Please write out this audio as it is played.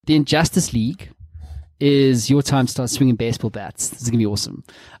the Injustice League is your time to start swinging baseball bats. This is going to be awesome.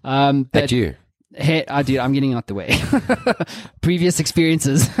 Thank you. Hey, I'm getting out the way. Previous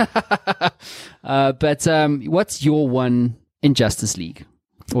experiences. But what's your one Injustice League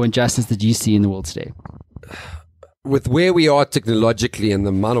or injustice that you see in the world today? With where we are technologically and the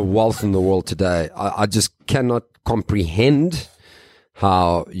amount of wealth in the world today, I just cannot comprehend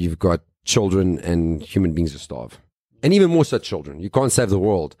how you've got children and human beings who starve. And even more so children. You can't save the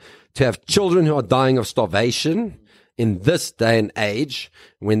world. To have children who are dying of starvation in this day and age,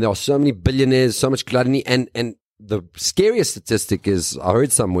 when there are so many billionaires, so much gluttony, and the scariest statistic is, I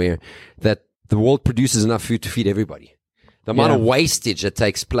heard somewhere, that the world produces enough food to feed everybody. The amount of wastage that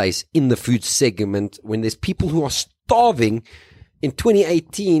takes place in the food segment when there's people who are starving in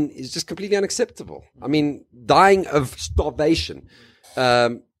 2018 is just completely unacceptable. I mean, dying of starvation.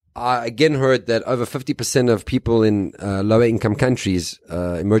 I again heard that over 50% of people in lower income countries,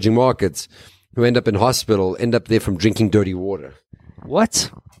 emerging markets, who end up in hospital end up there from drinking dirty water.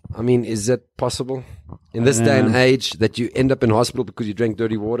 What? I mean, is that possible? In this day and age that you end up in hospital because you drank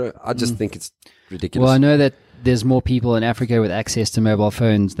dirty water? I just think it's ridiculous. Well, I know that there's more people in Africa with access to mobile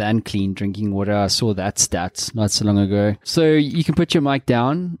phones than clean drinking water. I saw that stat not so long ago. So you can put your mic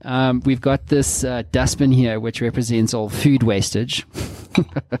down. We've got this dustbin here, which represents all food wastage.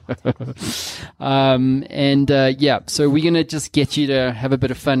 So we're going to just get you to have a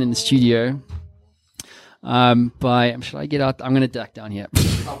bit of fun in the studio. Should I get out? I'm going to duck down here.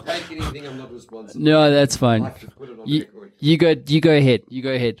 I'll take anything. I'm not responsible. No, that's fine. You go ahead. You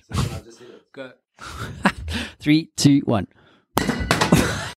go ahead. Go. 3, 2, 1.